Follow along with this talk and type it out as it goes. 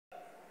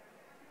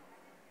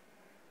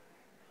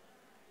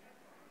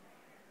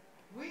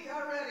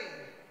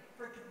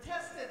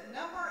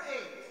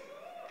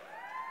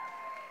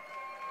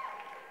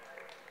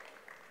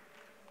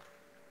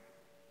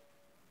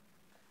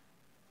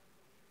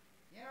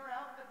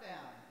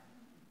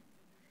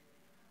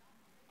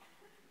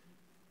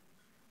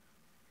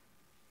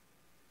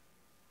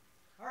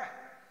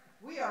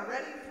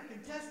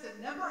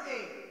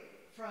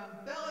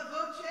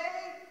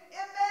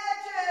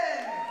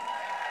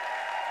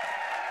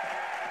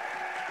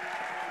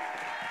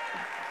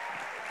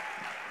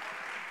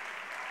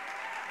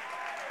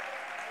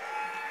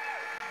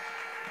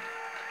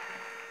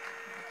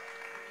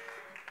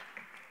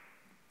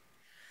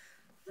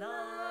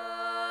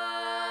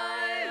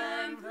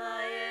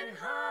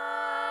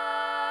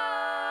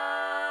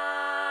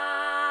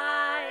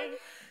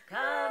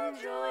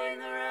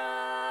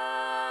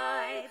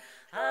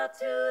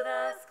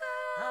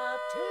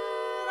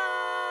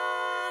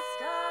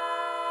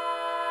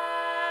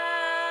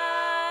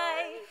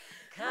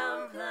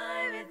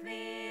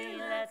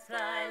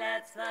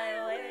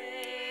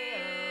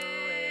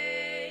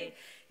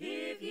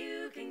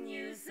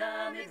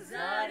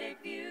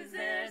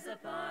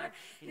bar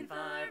in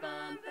far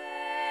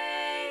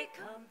Bombay.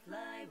 Come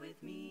fly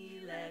with me,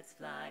 let's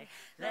fly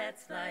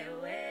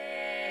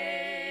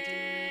away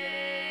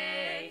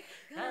today.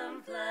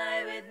 Come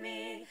fly with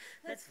me,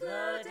 let's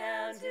float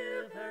down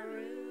to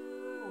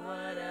Peru.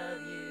 What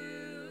of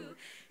you?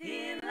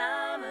 In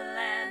Llama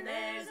Land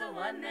there's a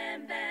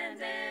one-man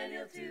band and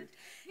he'll toot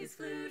his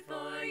flute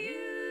for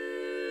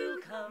you.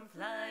 Come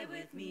fly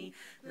with me,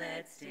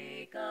 let's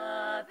take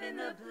off in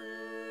the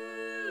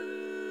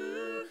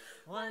blue.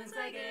 Once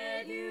I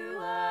get you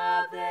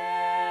up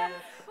there,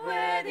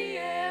 where the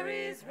air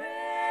is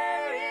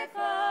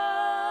rarefied,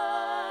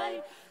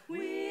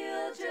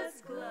 we'll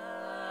just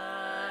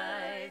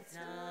glide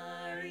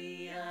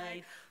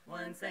starry-eyed.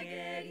 Once I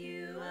get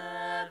you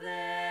up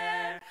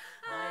there,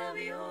 I'll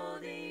be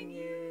holding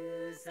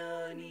you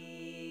so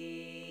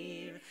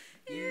near.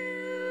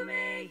 You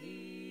may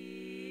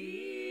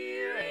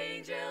hear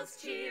angels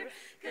cheer,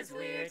 'cause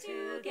we're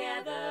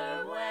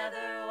together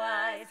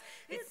weather-wise.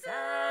 It's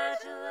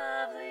such a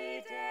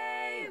lovely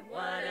day,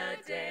 what a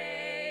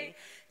day.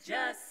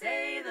 Just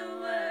say the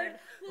word,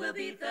 we'll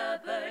beat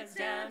the birds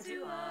down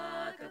to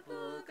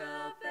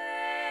Acapulco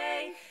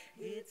Bay.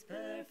 It's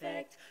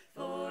perfect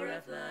for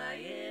a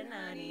flying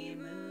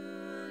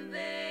honeymoon,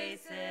 they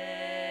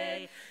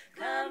say.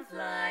 Come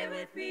fly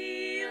with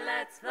me,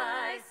 let's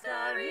fly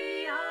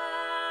starry-eyed.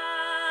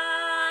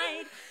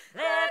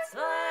 Let's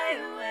fly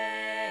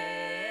away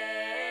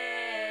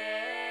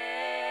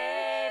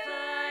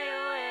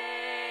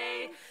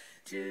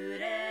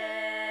today.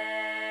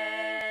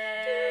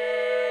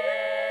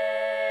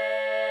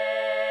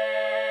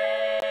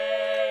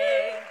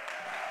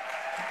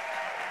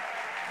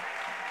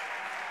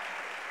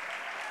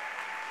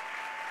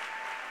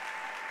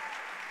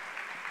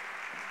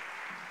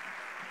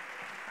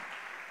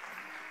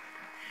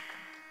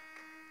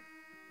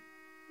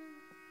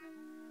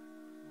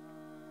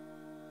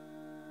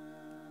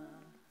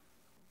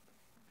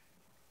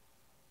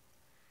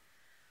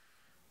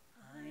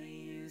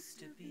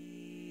 To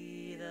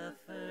be the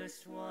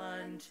first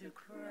one to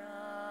cry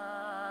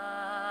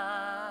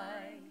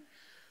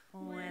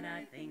when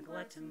I think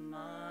what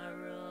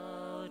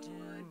tomorrow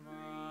would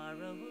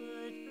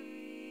bring.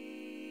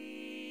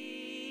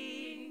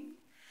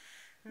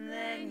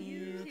 Then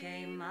you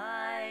came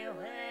my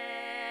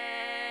way,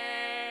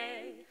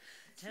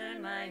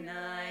 turned my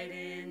night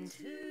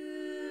into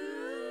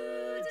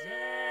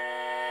day.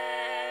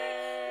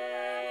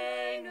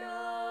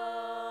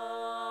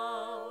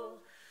 No,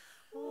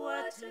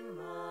 what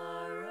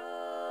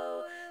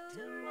tomorrow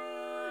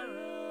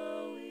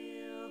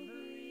will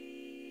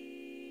bring.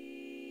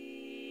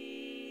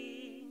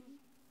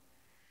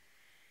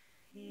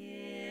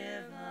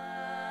 If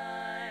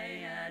I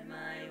had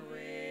my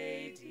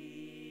way,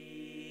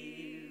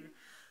 dear,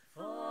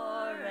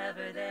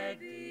 forever there'd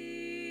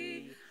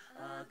be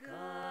a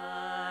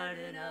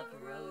garden of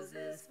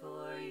roses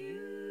for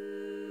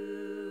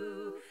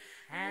you,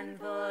 and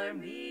for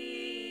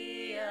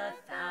me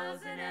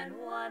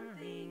 1,001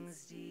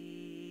 things,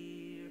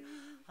 dear,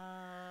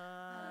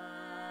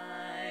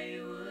 I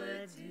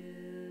would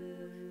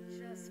do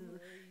just for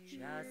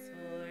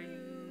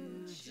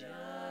you,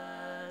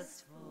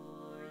 just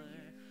for you.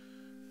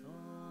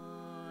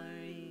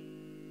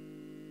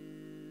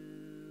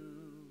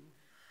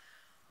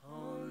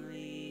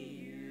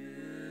 Only you.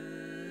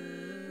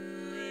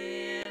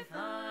 If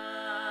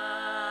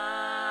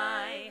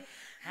I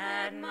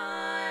had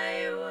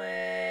my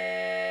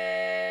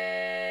way,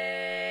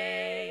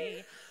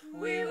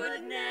 we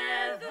would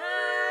never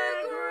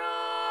grow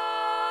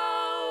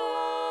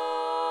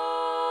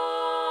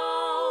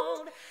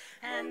old,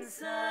 and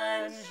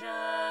sunshine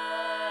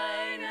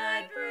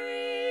I'd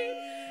bring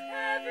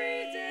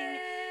every day,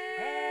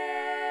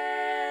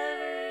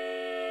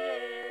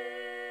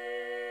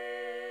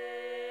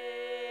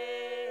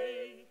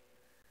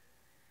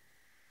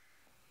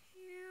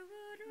 You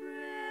would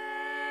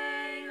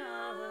reign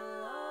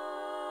alone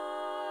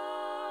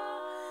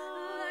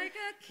like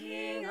a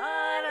king.